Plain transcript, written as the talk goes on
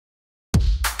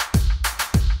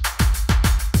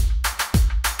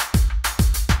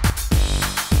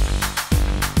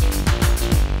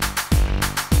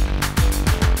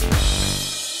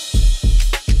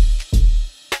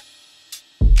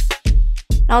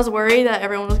I was worried that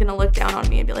everyone was gonna look down on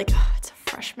me and be like, oh, it's a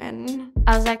freshman.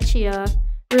 I was actually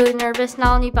really nervous,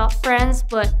 not only about friends,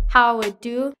 but how I would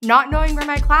do. Not knowing where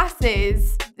my class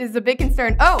is a big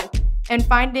concern. Oh, and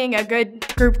finding a good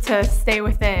group to stay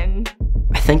within.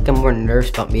 I think I'm more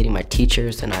nervous about meeting my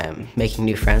teachers than I am making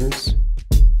new friends.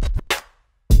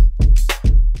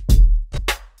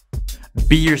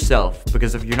 Be yourself,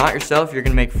 because if you're not yourself, you're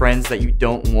gonna make friends that you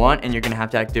don't want and you're gonna have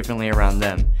to act differently around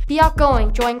them. Be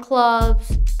outgoing, join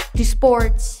clubs, do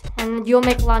sports, and you'll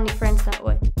make a lot of new friends that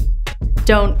way.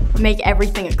 Don't make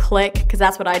everything a clique, because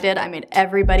that's what I did. I made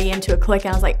everybody into a clique,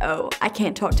 and I was like, oh, I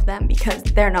can't talk to them because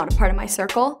they're not a part of my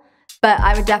circle. But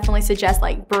I would definitely suggest,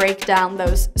 like, break down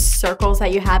those circles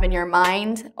that you have in your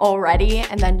mind already,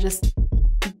 and then just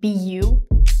be you.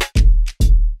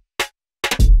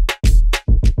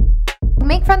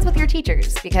 Make friends with your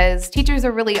teachers, because teachers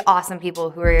are really awesome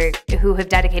people who have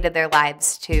dedicated their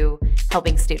lives to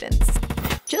helping students.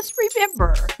 Just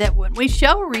remember that when we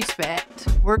show respect,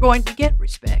 we're going to get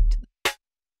respect.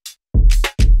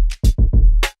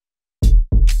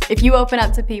 If you open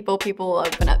up to people, people will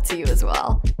open up to you as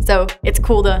well. So it's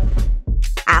cool to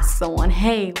ask someone,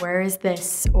 hey, where is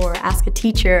this? Or ask a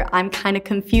teacher, I'm kind of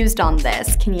confused on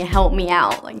this. Can you help me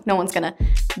out? Like, no one's gonna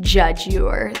judge you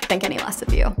or think any less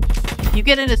of you. If you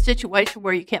get in a situation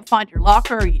where you can't find your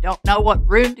locker, or you don't know what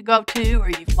room to go to, or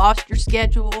you've lost your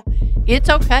schedule, it's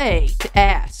okay to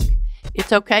ask.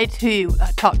 It's okay to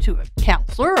talk to a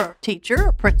counselor or a teacher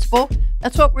or principal.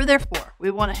 That's what we're there for.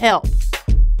 We want to help.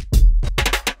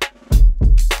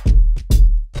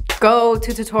 Go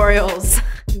to tutorials.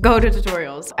 Go to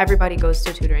tutorials. Everybody goes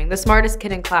to tutoring. The smartest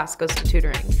kid in class goes to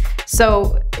tutoring.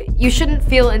 So you shouldn't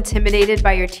feel intimidated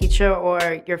by your teacher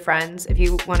or your friends if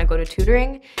you want to go to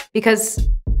tutoring, because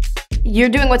you're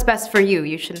doing what's best for you.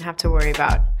 You shouldn't have to worry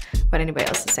about what anybody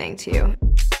else is saying to you.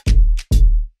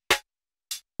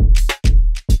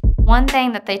 One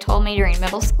thing that they told me during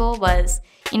middle school was,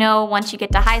 you know, once you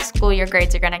get to high school, your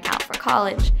grades are going to count for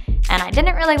college. And I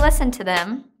didn't really listen to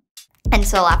them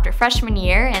until after freshman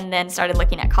year, and then started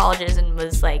looking at colleges and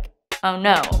was like, oh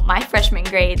no, my freshman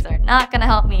grades are not gonna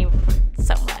help me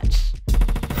so much.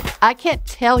 I can't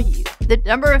tell you the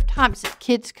number of times that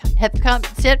kids have come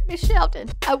and said, Miss Shelton,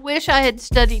 I wish I had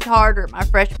studied harder my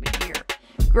freshman year.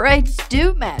 Grades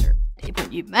do matter.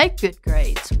 When you make good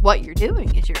grades, what you're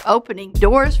doing is you're opening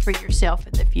doors for yourself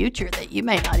in the future that you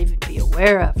may not even be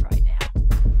aware of right now.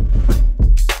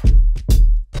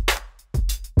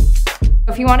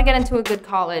 If you want to get into a good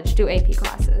college, do AP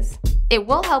classes. It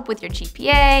will help with your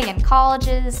GPA and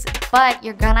colleges, but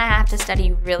you're gonna have to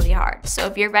study really hard. So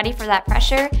if you're ready for that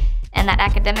pressure and that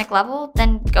academic level,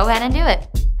 then go ahead and do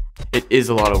it. It is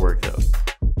a lot of work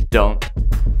though.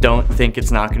 Don't think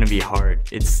it's not gonna be hard.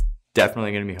 It's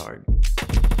definitely gonna be hard.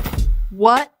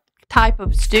 What type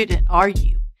of student are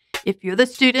you? If you're the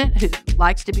student who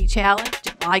likes to be challenged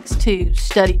and likes to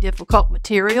study difficult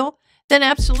material, then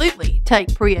absolutely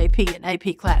take pre-AP and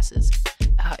AP classes.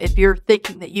 If you're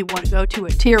thinking that you want to go to a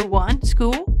Tier 1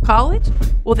 school, college,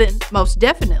 well then most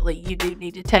definitely you do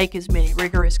need to take as many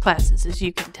rigorous classes as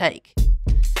you can take.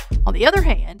 On the other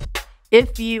hand,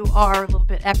 if you are a little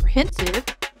bit apprehensive,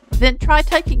 then try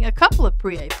taking a couple of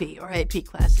pre-AP or AP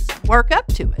classes and work up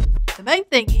to it. The main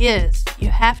thing is you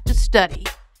have to study,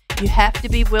 you have to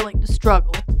be willing to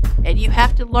struggle, and you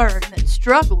have to learn that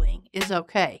struggling is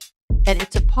okay. And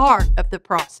it's a part of the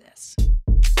process.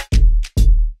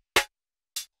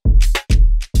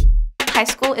 High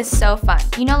school is so fun.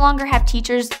 You no longer have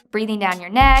teachers breathing down your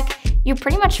neck. You're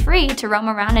pretty much free to roam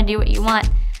around and do what you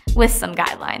want with some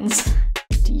guidelines.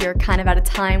 You're kind of at a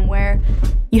time where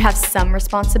you have some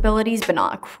responsibilities, but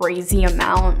not a crazy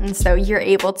amount. And so you're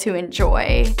able to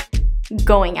enjoy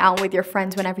going out with your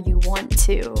friends whenever you want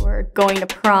to, or going to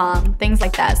prom, things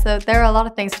like that. So there are a lot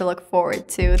of things to look forward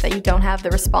to that you don't have the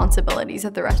responsibilities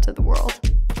of the rest of the world.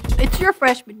 It's your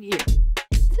freshman year.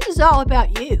 This is all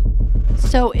about you.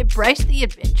 So embrace the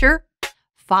adventure,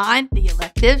 find the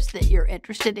electives that you're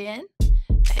interested in,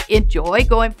 enjoy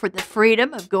going for the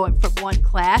freedom of going from one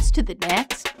class to the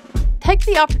next. Take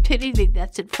the opportunity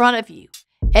that's in front of you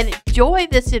and enjoy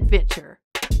this adventure.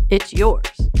 It's yours.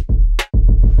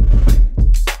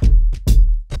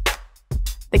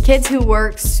 The kids who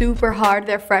work super hard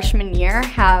their freshman year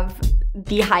have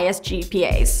the highest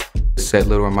GPAs. Set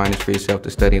little reminders for yourself to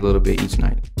study a little bit each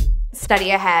night.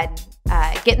 Study ahead,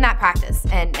 get in that practice,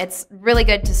 and it's really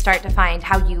good to start to find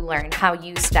how you learn, how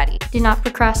you study. Do not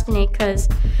procrastinate, because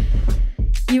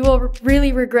you will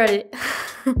really regret it.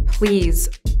 Please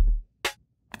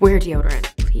wear deodorant,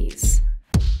 please.